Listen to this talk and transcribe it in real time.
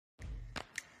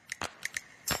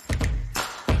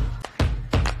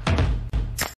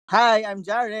Hi, I'm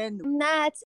Jaren. I'm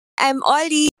Nats. I'm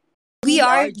Ollie. We We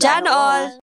are are Jan All.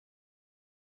 Janol. Janol.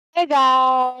 Hi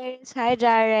guys! Hi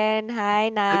Jaren! Hi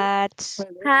Nats!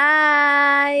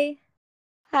 Hi.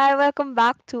 Hi, welcome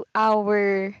back to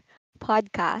our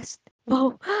podcast.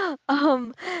 Wow.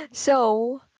 Um,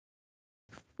 so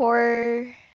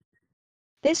for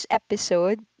this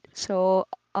episode, so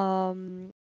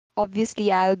um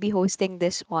obviously I'll be hosting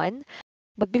this one.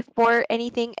 But before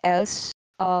anything else,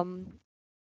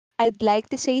 I'd like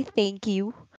to say thank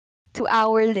you to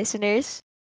our listeners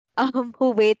who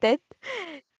waited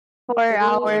for True.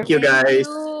 our Thank you, Thank guys.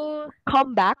 you.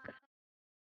 comeback.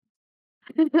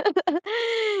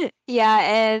 Yeah,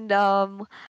 and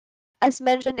as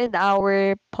mentioned in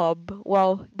our pub,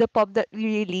 well, the pub that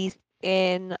we released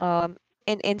in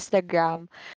Instagram,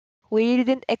 we really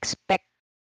didn't expect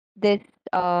this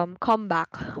comeback.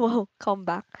 Wow,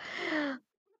 comeback.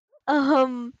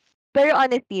 Um, pero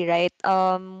honestly, right?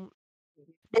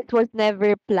 This was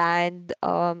never planned.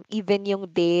 Even yung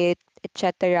date,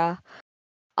 etc.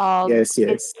 Yes, It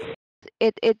yes.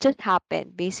 it just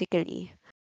happened basically.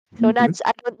 So Mm-hmm. Nats,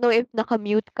 I don't know if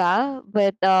nakamute ka,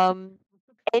 but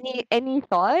any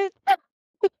thought?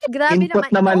 Grabe Input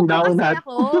naman. naman Inuubo daw kasi natin.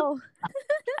 ako.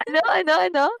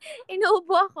 Ano?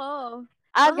 Inuubo ako.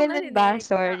 Baka Ganun ba? marinig. Oo.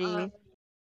 Sorry.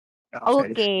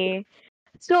 Okay. Okay.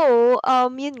 So,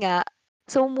 yun nga.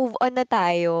 So, move on na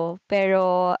tayo.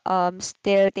 Pero,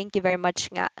 still, thank you very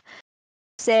much nga.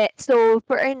 So,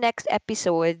 for our next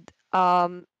episode,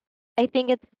 I think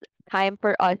it's time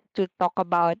for us to talk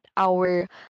about our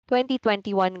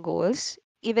 2021 goals.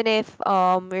 Even if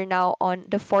we're now on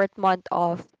the fourth month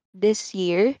of this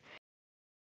year.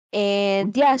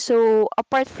 And yeah, so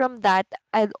apart from that,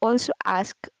 I'd also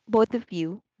ask both of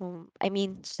you, I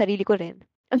mean, sarili ko rin,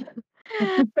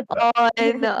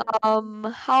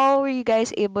 on how were you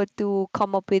guys able to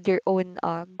come up with your own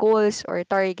goals or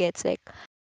targets? Like,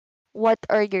 what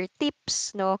are your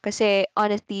tips? No, kasi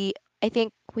honestly, I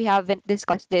think we haven't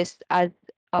discussed this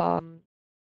um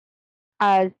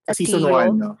as Sa a season 1,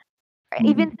 trio, no? or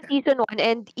even Mm, sa season one,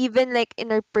 and even like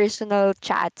in our personal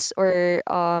chats or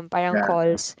parang yeah.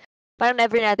 calls. Parang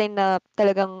never natin na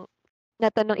talagang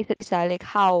natanong isa't isa like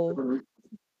how.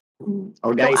 Oh,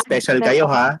 So guys, ask special na kayo,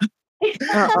 lang. ha?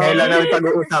 Ngayon lang Oo. namin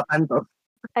pag-uusapan to.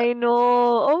 I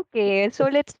know. Okay.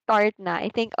 So let's start na. I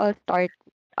think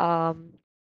um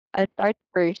I'll start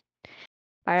first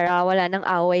para wala nang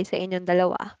away sa inyong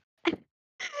dalawa.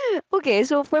 Okay,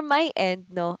 so for my end,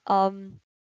 no,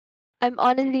 I'm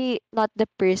honestly not the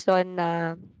person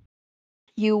na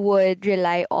you would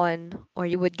rely on or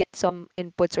you would get some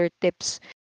inputs or tips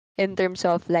in terms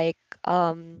of like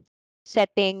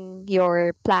setting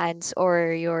your plans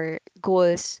or your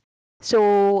goals.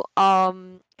 So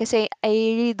kasi I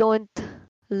really don't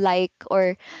like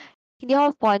or hindi ako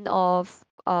fond of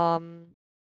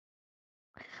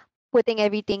putting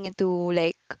everything into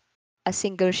like a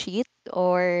single sheet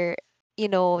or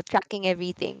tracking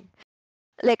everything.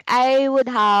 Like I would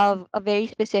have a very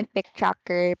specific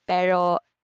tracker pero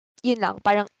yun lang,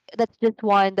 parang that's just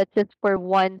for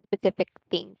one specific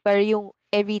thing. Pero yung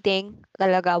everything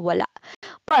talaga wala.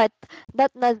 But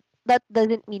that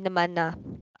doesn't mean naman na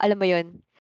alam mo yun,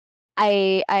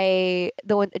 I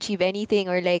don't achieve anything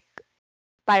or like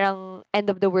parang end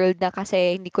of the world na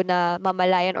kasi hindi ko na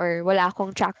mamalayan or wala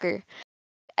akong tracker.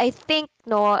 I think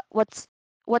no what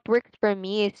works for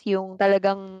me is yung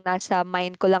talagang nasa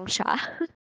mind ko lang siya.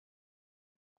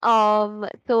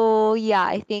 So yeah,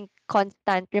 I think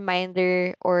constant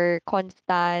reminder or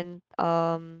constant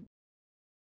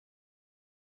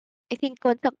I think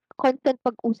constant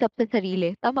pag-usap sa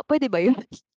sarili. Tama, pwede ba yun?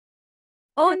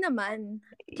 Oo naman.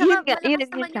 Yun Tsaka nga, yun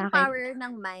malakas yun naman sa yung akin. power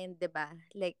ng mind, 'di ba?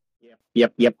 Like,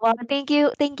 Yep, yep. Wow, thank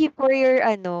you for your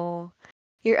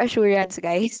your assurance,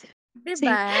 guys. 'di Kasi,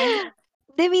 ba?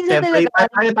 hindi, minsan Siyempre, talaga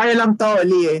parang, tayo lang to,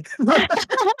 Oli, eh.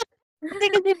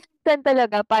 kasi minsan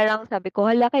talaga parang sabi ko,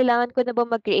 hala, kailangan ko na ba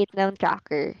mag-create ng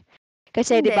tracker?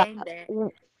 Kasi, di Hindi, ba, hindi.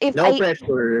 if No I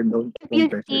pressure. Don't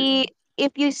pressure.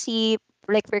 if you see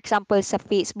like for example sa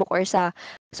Facebook or sa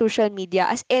social media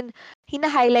as in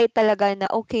hina-highlight talaga na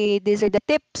okay, these are the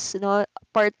tips, no,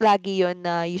 part lagi yon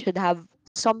na you should have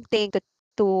something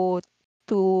to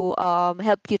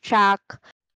help you track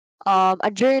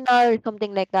a journal or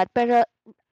something like that. Pero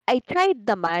I tried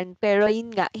naman pero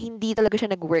yun nga hindi talaga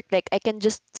siya nag-work. Like I can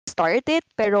just start it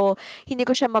pero hindi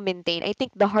ko siya ma-maintain. I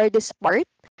think the hardest part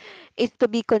is to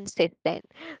be consistent.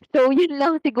 So, yun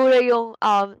lang siguro yung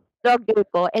struggle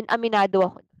ko and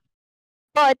aminado ako.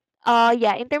 But,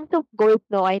 yeah, in terms of goals,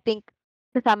 no, I think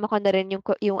kasama ko na rin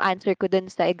yung answer ko dun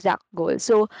sa exact goal.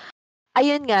 So,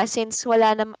 ayun nga, since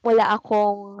wala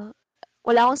akong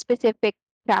wala akong specific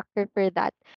tracker for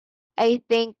that. I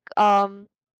think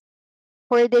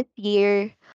for this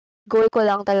year, goal ko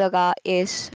lang talaga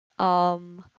is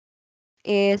ano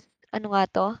nga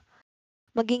 'to,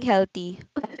 maging healthy.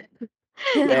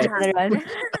 In Yes. general.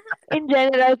 In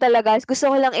general talaga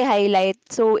gusto ko lang i-highlight.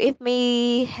 So, if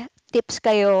may tips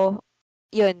kayo,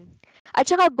 yun. At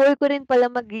saka goal ko rin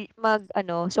pala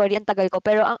mag-ano, sorry ang tagal ko,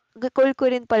 pero ang goal ko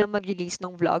rin pala mag-release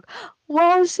ng vlog.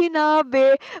 Wow,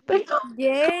 sinabi! Pero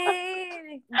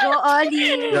Yay! Go,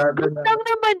 Ollie! Grabe good na. lang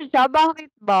naman siya,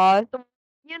 bakit ba? So,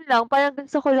 yun lang, parang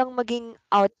gusto ko lang maging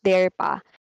out there pa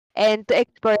and to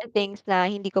explore things na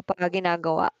hindi ko pa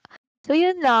ginagawa. So,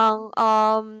 yun lang.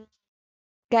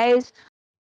 Guys,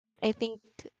 I think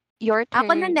your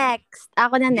Ako na turn. next.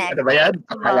 Ako na next. Ano ba yan?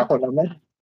 Akala ko naman.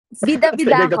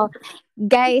 Bida-bida Talaga. ako.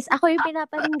 Guys, ako yung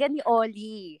pinaparinggan ni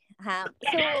Ollie. Ha?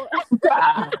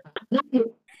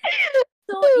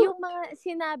 So yung mga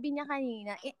sinabi niya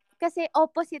kanina, kasi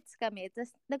opposites kami.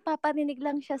 Tapos nagpaparinig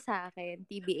lang siya sa akin,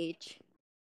 TBH.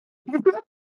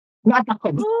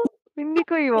 Natakot. Hindi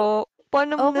kayo.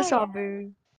 Paano mo Okay.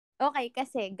 nasabi? Okay,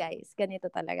 kasi guys, ganito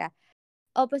talaga.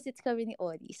 Opposites kami ni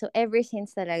Ollie. So ever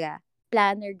since talaga,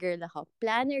 planner girl ako.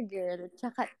 Planner girl,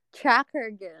 tsaka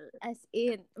tracker girl. As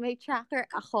in, may tracker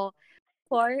ako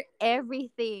for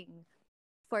everything.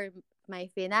 For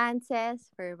my finances,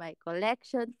 for my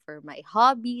collection, for my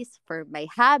hobbies, for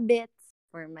my habits,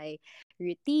 for my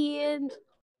routine,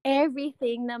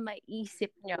 everything na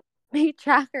maiisip nyo. May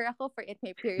tracker ako for it.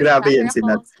 May period Grabe tracker yan si ako.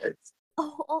 Nuts.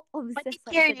 Obsessed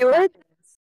ako sa Period? trackers.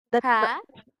 That's, Ha?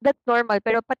 that's normal.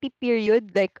 Pero pati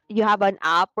period, like, you have an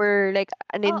app or like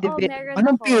an Oo, individual. meron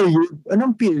Anong ako. period?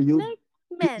 Anong period? Like,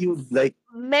 You mens. like,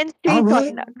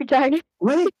 Menstruation. Kuchari.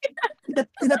 wait,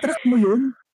 tinatrack mo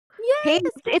yun? Hey,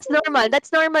 it's normal.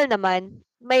 That's normal naman.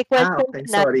 My question Okay,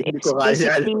 na sorry. Hindi it's ko kaya.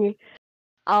 basically,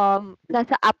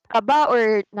 nasa app ka ba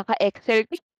or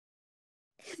naka-Excel?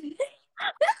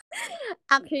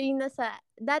 Actually,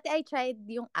 dati I tried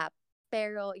yung app,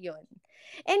 pero yun.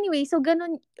 Anyway, so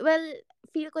ganun, well,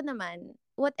 feel ko naman,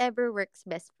 whatever works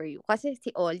best for you. Kasi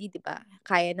si Ollie, di ba,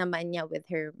 kaya naman niya with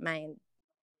her mind.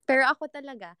 Pero ako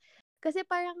talaga, kasi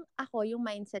parang ako, yung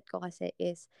mindset ko kasi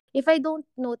is, if I don't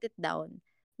note it down,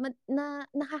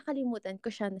 nakakalimutan ko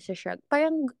siya na shrug.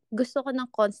 Parang gusto ko ng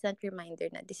constant reminder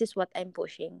na this is what I'm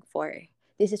pushing for.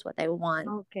 This is what I want.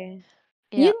 Okay.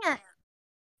 Yeah. Yun nga,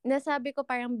 nasabi ko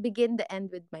parang begin the end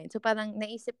with mine. So parang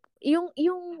naisip yung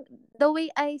the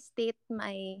way I state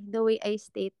my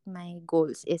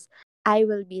goals is I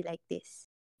will be like this.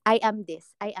 I am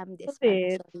this. Pala,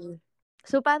 Bakit? sorry.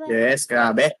 So parang Yes,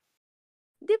 grabe.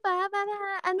 'di ba? Para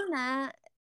ano na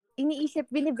iniisip,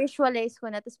 bini-visualize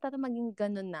ko na tapos parang maging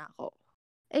ganun na ako.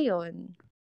 Ayun.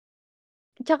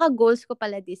 Tsaka goals ko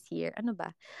pala this year. Ano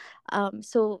ba?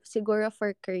 So siguro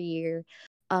for career,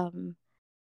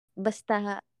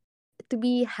 basta to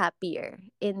be happier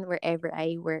in wherever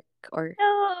I work or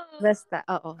basta,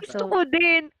 oo. Gusto So, ko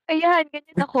din. Ayan,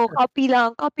 ganyan ako. Copy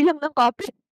lang. Copy lang ng copy.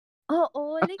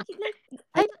 oo, like,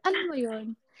 alam mo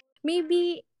yun,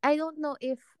 maybe, I don't know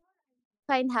if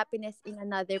find happiness in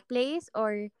another place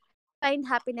or find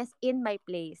happiness in my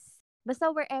place.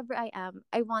 Basta wherever I am,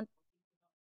 I want,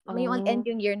 may mag-end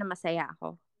yung year na masaya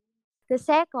ako. The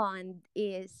second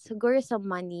is, siguro some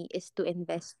money is to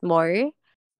invest more.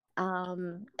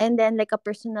 And then like a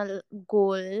personal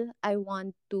goal, I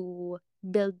want to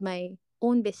build my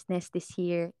own business this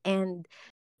year and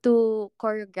to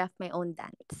choreograph my own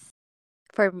dance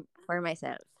for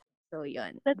myself. So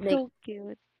yun. That's Like, so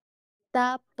cute.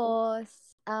 tapos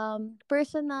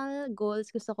personal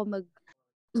goals, gusto ko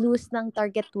mag-lose ng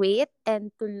target weight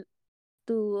and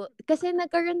to kasi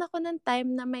nagkaroon ako ng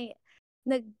time na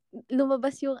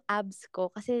lumabas yung abs ko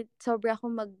kasi sobra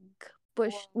akong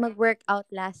mag-workout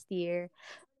last year.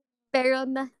 Pero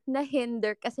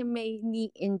na-hinder kasi may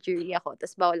knee injury ako.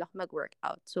 Tapos bawal ako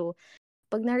mag-workout. So,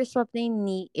 pag na-resolve na yung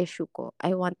knee issue ko,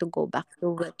 I want to go back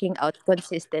to working out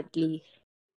consistently.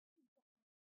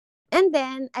 And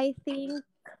then, I think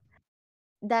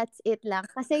that's it lang.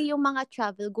 Kasi yung mga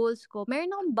travel goals ko,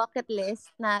 meron akong bucket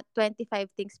list na 25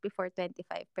 things before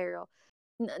 25. Pero,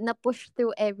 na-push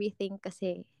through everything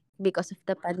kasi because of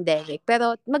the pandemic.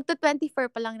 Pero,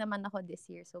 magto-24 pa lang naman ako this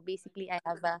year. So, basically, I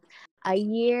have a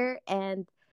year and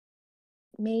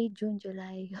May, June,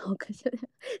 July, August,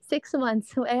 6 months.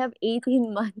 So I have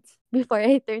 18 months before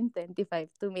I turn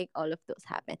 25 to make all of those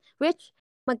happen. Which,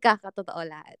 magkakatotoo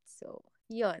lahat. So,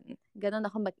 yun. Ganon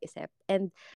ako mag-isip.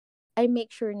 And I make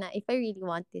sure na if I really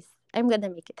want this, I'm gonna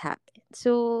make it happen.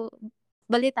 So,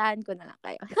 balitaan ko na lang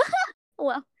kayo.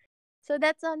 Wow. So,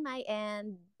 that's on my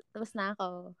end. Tapos na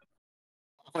ako.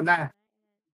 Ako na.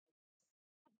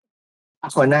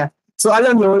 Ako na. So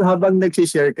alam mo, habang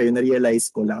nag-share kayo,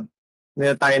 na-realize ko lang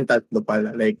na tayong tatlo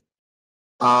pala. Like,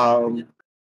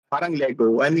 parang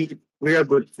Lego. I mean, we're a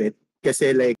good fit.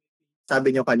 Kasi like,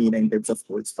 sabi nyo kanina in terms of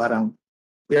goals, parang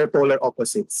we're polar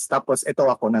opposites. Tapos ito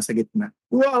ako, nasa gitna.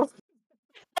 Wow!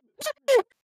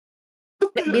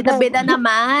 Bida-bida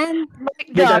naman.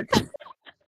 Mic drop.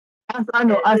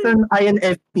 As an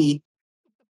INFP.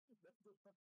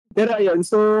 Pero ayun,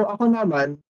 so ako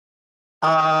naman,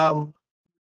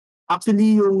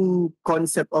 actually yung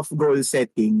concept of goal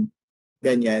setting,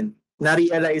 ganyan,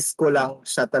 na-realize ko lang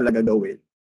siya talaga gawin.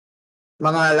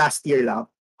 Mga last year lang.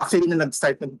 Actually, na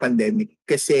nag-start ng pandemic.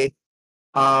 Kasi,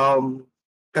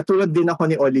 katulad din ako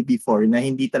ni Oli before na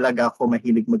hindi talaga ako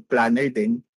mahilig mag-planner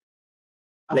din.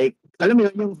 Like, alam mo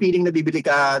yun, yung feeling na bibili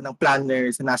ka ng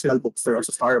planner sa National Bookstore o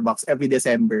sa Starbucks every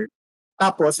December.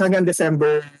 Tapos, hanggang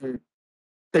December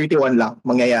 31 lang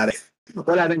mangyayari.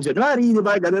 Wala ng January, di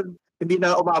ba? Ganun. Hindi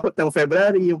na umabot ng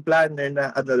February yung planner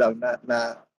na ano lang,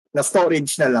 na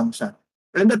storage na lang siya.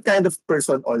 I'm that kind of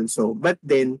person also. But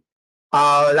then,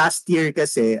 last year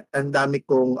kasi, ang dami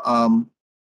kong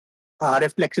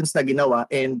reflections na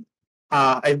ginawa and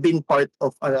I've been part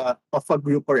of a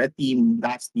group or a team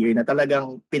last year na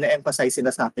talagang pina-emphasize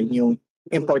nila sa akin yung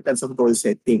importance of goal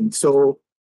setting. So,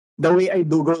 the way I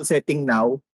do goal setting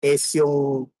now is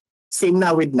yung same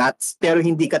na with Nats, pero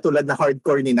hindi katulad na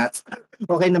hardcore ni Nats.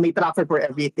 Okay na may tracker for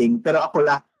everything, pero ako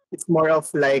la, it's more of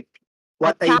like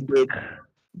what I did.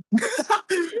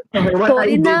 Okay, what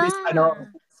I Sorry did na. is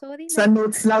Sorry sa na.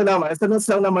 notes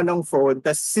lang naman ng phone,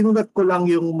 tapos sinulat ko lang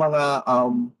yung mga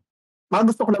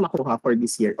gusto ko na makuha for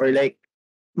this year or like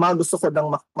mga gusto ko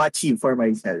nang ma-achieve for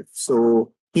myself.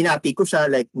 So, hinati ko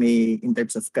siya like may in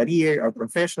terms of career or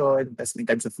profession, tas in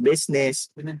terms of business,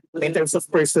 in terms of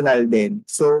personal din.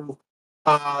 So,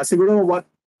 siguro what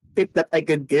tip that I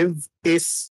could give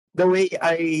is the way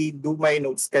I do my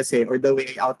notes kasi or the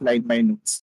way I outline my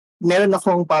notes. Meron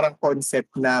akong parang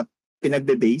concept na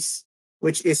pinagbe-base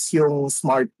which is yung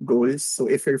SMART goals. So,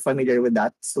 if you're familiar with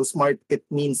that, so SMART, it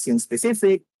means yung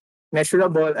specific,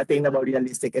 measurable, attainable,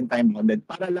 realistic, and time-bounded.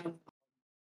 Para lang,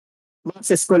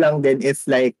 ma-assess ko lang din if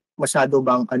like, masyado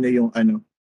bang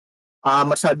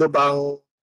masyado bang,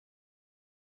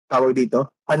 tawag dito,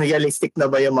 realistic na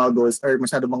ba yung mga goals or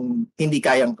masyado bang hindi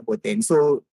kayang abutin.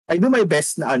 So, I do my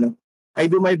best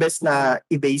na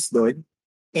i-base doon.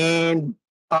 And,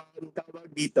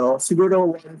 tawag dito,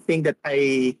 siguro one thing that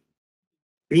I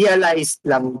realized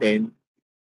lang din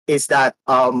is that,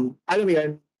 alam mo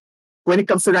yun, when it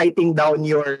comes to writing down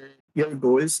your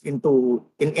goals in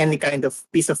any kind of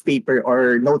piece of paper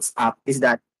or notes app is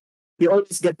that you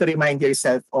always get to remind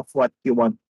yourself of what you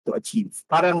want to achieve.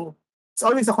 Parang it's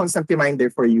always a constant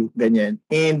reminder for you, ganyan.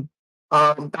 And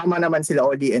tama naman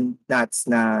sila Oli and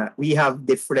Nats na we have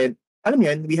different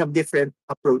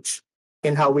approach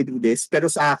in how we do this. Pero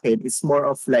sa akin, it's more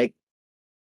of like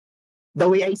the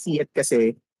way I see it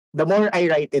kasi the more I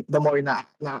write it, the more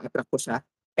na-attract ko siya.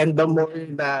 And the more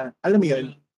na, alam mo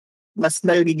yun, mas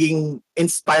nagiging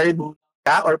inspired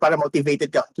ka or para motivated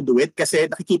ka to do it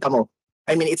kasi nakikita mo.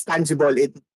 I mean, it's tangible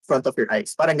in front of your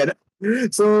eyes. Parang gano'n.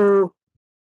 So,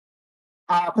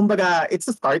 kumbaga, it's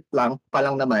a start pa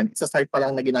lang naman. It's a start pa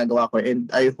lang na ginagawa ko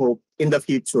and I hope in the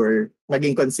future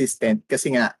maging consistent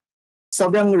kasi nga,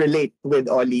 sobrang relate with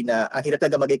Oli na ang hirap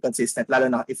talaga maging consistent lalo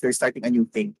na if you're starting a new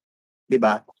thing.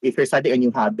 Diba? If you're starting a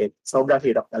new habit, sobrang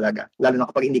hirap talaga. Lalo na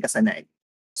kapag hindi ka sanay.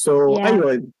 So, Yeah.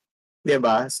 ayun.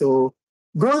 Diba? So,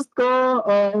 goals ko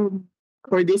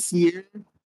for this year,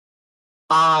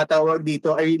 tawag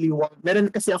dito, I really want,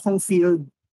 meron kasi akong field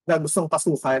na gustong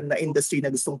pasukan, na industry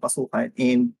na gustong pasukan.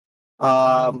 And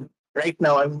right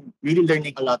now, I'm really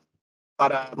learning a lot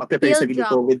para ma-prepare sa sarili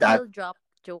ko with that. Field drop.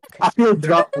 Joke. Field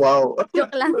drop, wow.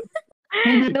 Joke lang.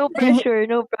 No pressure,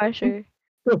 no pressure.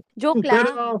 Joke lang.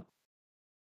 Pero,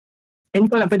 hindi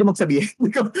ko lang, pwede mong sabihin.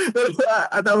 Pero,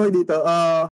 tawag dito,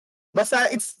 basta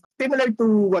it's similar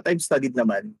to what I've studied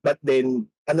naman. But then,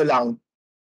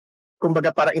 kumbaga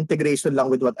para integration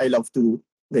lang with what I love to do.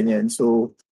 Ganyan.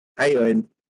 So, ayun.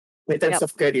 In terms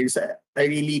of careers, I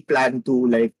really plan to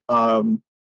like,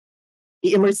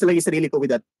 i-immerse talaga yung sarili ko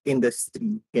with that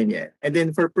industry. Ganyan. And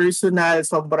then for personal,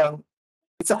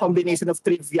 it's a combination of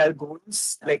trivial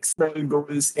goals, like small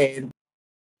goals and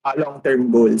long-term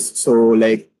goals. So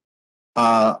like,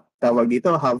 tawag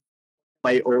dito, have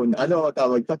my own,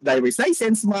 driver's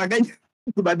license, mga ganyan.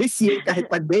 Diba? This year, kahit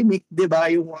pandemic, diba,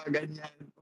 yung mga ganyan.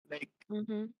 Like,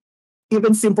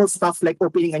 even simple stuff like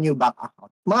opening a new bank account.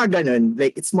 Mga ganun.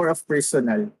 Like, it's more of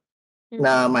personal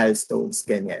na milestones,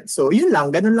 ganyan. So, yun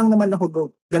lang. Ganun lang naman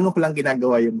ganun ko lang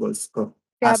ginagawa yung goals ko.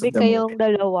 as Grabe of the kayong moment?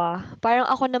 dalawa. Parang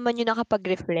ako naman yung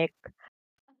nakapag-reflect.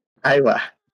 Aywa.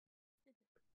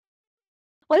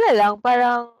 Wala lang,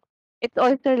 parang it's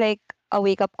also like a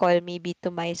wake-up call maybe to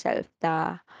myself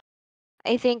na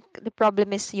I think the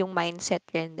problem is yung mindset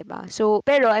rin, 'di ba? So,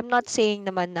 pero I'm not saying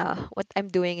naman na what I'm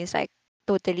doing is like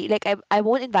totally like I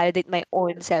won't invalidate my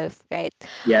own self, right?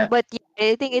 Yeah. But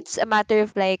yeah, I think it's a matter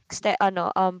of like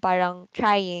parang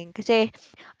trying kasi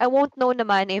I won't know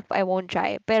naman if I won't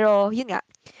try. Pero yun nga.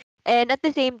 And at the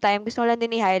same time, gusto ko lang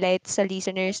din i-highlight sa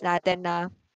listeners natin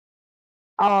na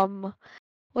um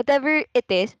whatever it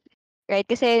is, right?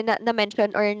 Kasi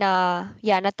na-mention or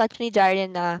na-touch ni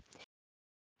Jaren na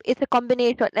it's a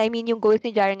combination. I mean, yung goals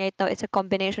ni Jaren right now is a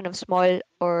combination of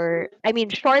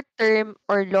short term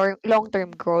or long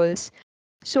term goals.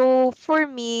 So, for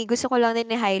me, gusto ko lang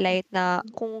din i-highlight na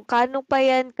kung kano pa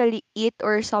yan kaliit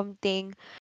or something,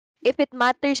 if it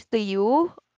matters to you,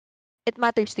 it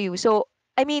matters to you. So,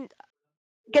 I mean,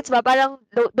 gets ba? Parang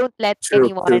don't let True,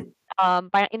 true. anyone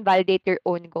parang invalidate your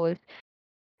own goals.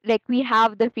 Like we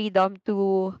have the freedom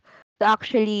to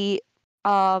actually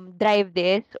drive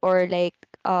this or like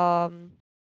um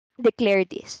declare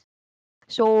this.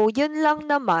 So, yun lang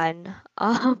naman.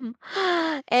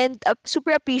 And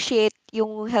super appreciate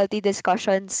yung healthy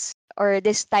discussions or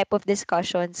this type of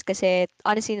discussions kasi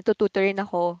honestly natututo rin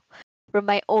ako from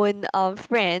my own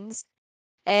friends.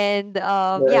 And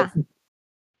Yes. yeah,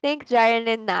 thanks Jaren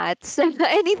and Nats.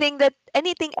 Anything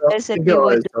else that Thank you you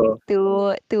would like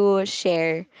also. to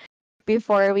share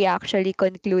before we actually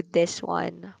conclude this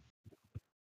one?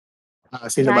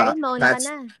 Sino ba? Jaren, mauna ka Nats?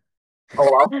 na. Oh,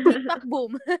 wow. TikTok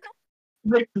boom.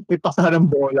 May pasa ng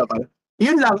bola pala.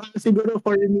 Yun lang, siguro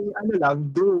for me, ano lang,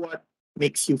 do what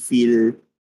makes you feel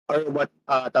or what,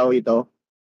 tawag ito,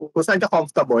 kung saan ka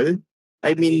comfortable.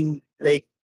 I mean, like,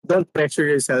 don't pressure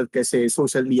yourself kasi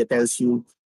social media tells you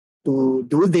to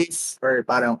do this or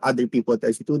parang other people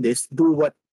tells you to do this. Do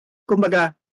what,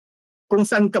 kumbaga, kung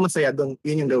saan ka masaya, doon,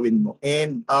 yun yung gawin mo.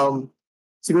 And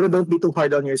siguro don't be too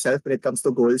hard on yourself when it comes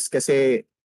to goals kasi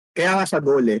kaya nga siya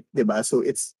goal eh, 'di ba? So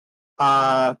it's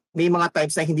may mga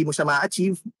times na hindi mo siya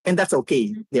ma-achieve and that's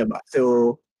okay, 'di ba?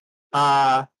 So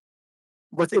uh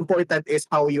what's important is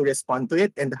how you respond to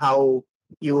it and how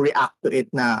you react to it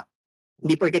na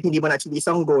hindi porket hindi mo na-achieve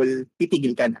isang goal,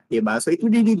 titigil ka na, 'di ba? So it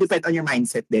will really depend on your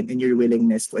mindset then and your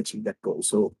willingness to achieve that goal.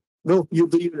 So go, you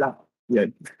do you lang.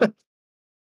 Yan.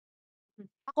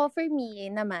 Ako, for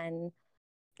me naman,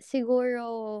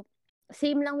 siguro,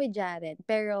 same lang with Jaren.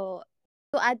 Pero,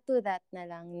 to add to that na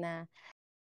lang na,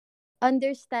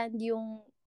 understand yung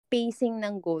pacing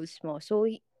ng goals mo. So,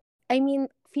 I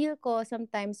mean, feel ko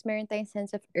sometimes meron tayong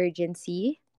sense of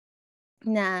urgency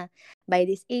na by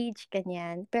this age,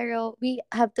 kanyan. Pero we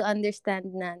have to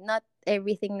understand na not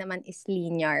everything naman is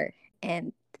linear.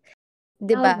 And,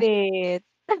 di Love ba? it.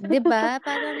 Di ba?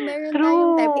 Parang meron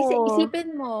tayong time. True.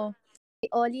 Isipin mo, si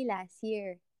Ollie last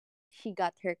year, she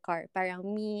got her car. Parang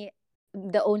me,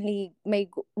 the only, my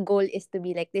goal is to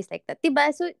be like this, like that.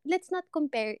 Diba? So, let's not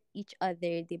compare each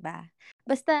other, diba?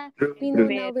 Basta, True, we know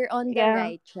true. na we're on the Yeah.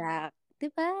 right track.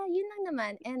 Diba? Yun lang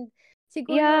naman. And,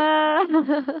 siguro, Yeah.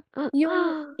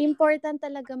 yung important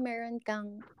talaga meron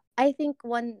kang, I think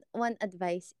one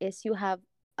advice is you have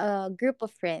a group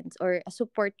of friends or a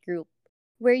support group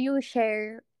where you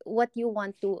share what you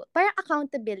want to, parang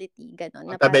accountability, gano'n,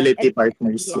 na parang, Accountability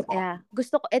partners. yeah, yeah,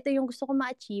 ito yung gusto ko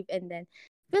ma-achieve, and then,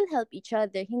 we'll help each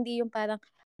other. Hindi yung parang,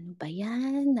 ano ba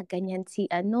yan? Naganyan si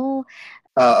ano,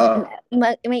 Oo.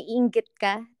 may inggit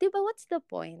ka. Diba, what's the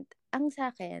point? Ang sa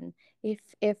akin, if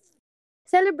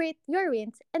celebrate your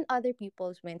wins and other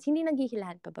people's wins, hindi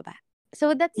naghihilahan pababa.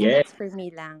 So, Yes. that's for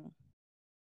me lang.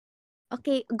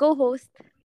 Okay, go host.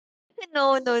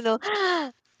 No, no, no.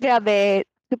 Grabe,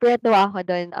 super natuwa ako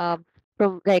dun,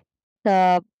 from like,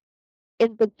 sa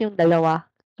input yung dalawa.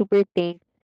 Super thanks.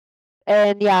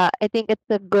 And yeah, I think it's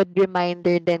a good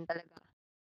reminder din talaga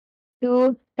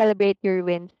to celebrate your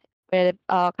wins, well,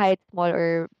 kahit small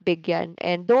or big yan.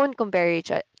 And don't compare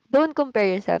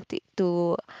yourself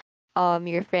to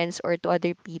your friends or to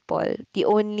other people. The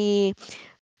only,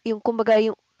 yung kumbaga,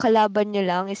 yung kalaban nyo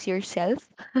lang is yourself.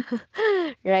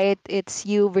 Right? It's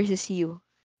you versus you.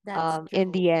 That's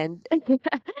In true. the end.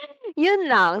 Yun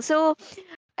lang. So,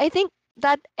 I think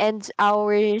that ends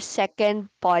our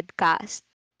second podcast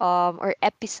or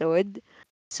episode.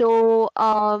 So,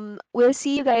 we'll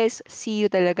see you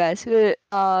talaga. So,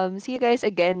 see you guys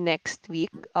again next week.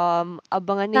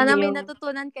 Abangan Sana niyo may yung,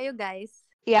 natutunan kayo, guys.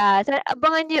 yeah,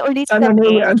 abangan niyo ulit Sana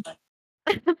may kami. ano,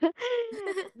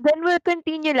 Then we'll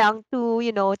continue lang to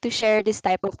share this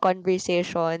type of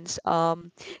conversations.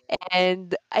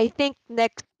 And I think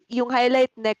yung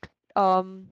highlight next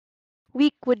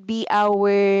week would be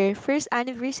our first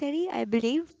anniversary, I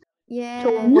believe. Yes.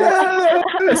 So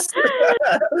Yes!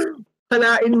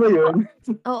 Kalain mo yun.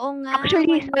 Oo nga,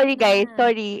 actually, 1 year sorry na. guys,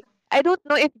 sorry. I don't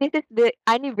know if this is the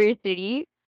anniversary.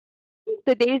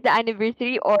 Today is the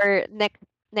anniversary or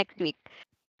next week.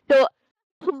 So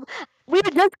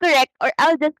we'll just correct or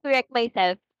I'll just correct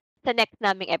myself sa next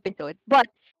naming episode. But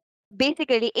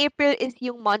basically, April is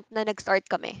yung month na nag-start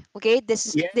kami. Okay?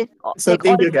 Yeah. So Like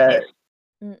all thank you, guys.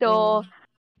 so Mm.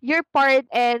 your part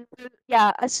and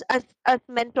yeah, as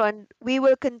mentioned, we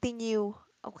will continue,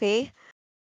 okay?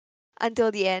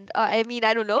 Until the end. I mean,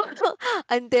 I don't know.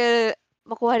 Until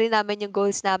makuha rin namin yung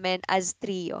goals namin as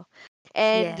trio.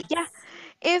 And Yes. yeah,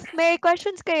 if may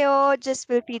questions kayo, just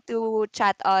feel free to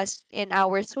chat us in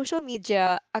our social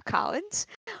media accounts.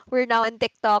 We're now on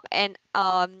TikTok and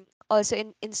also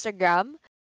in Instagram.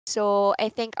 So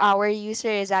I think our user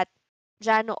is at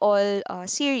Janool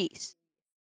series.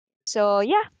 So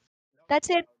yeah, that's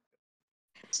it.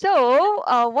 So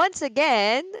once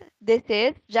again, this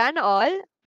is Janool.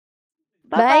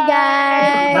 Bye Bye, bye.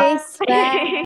 guys. Bye.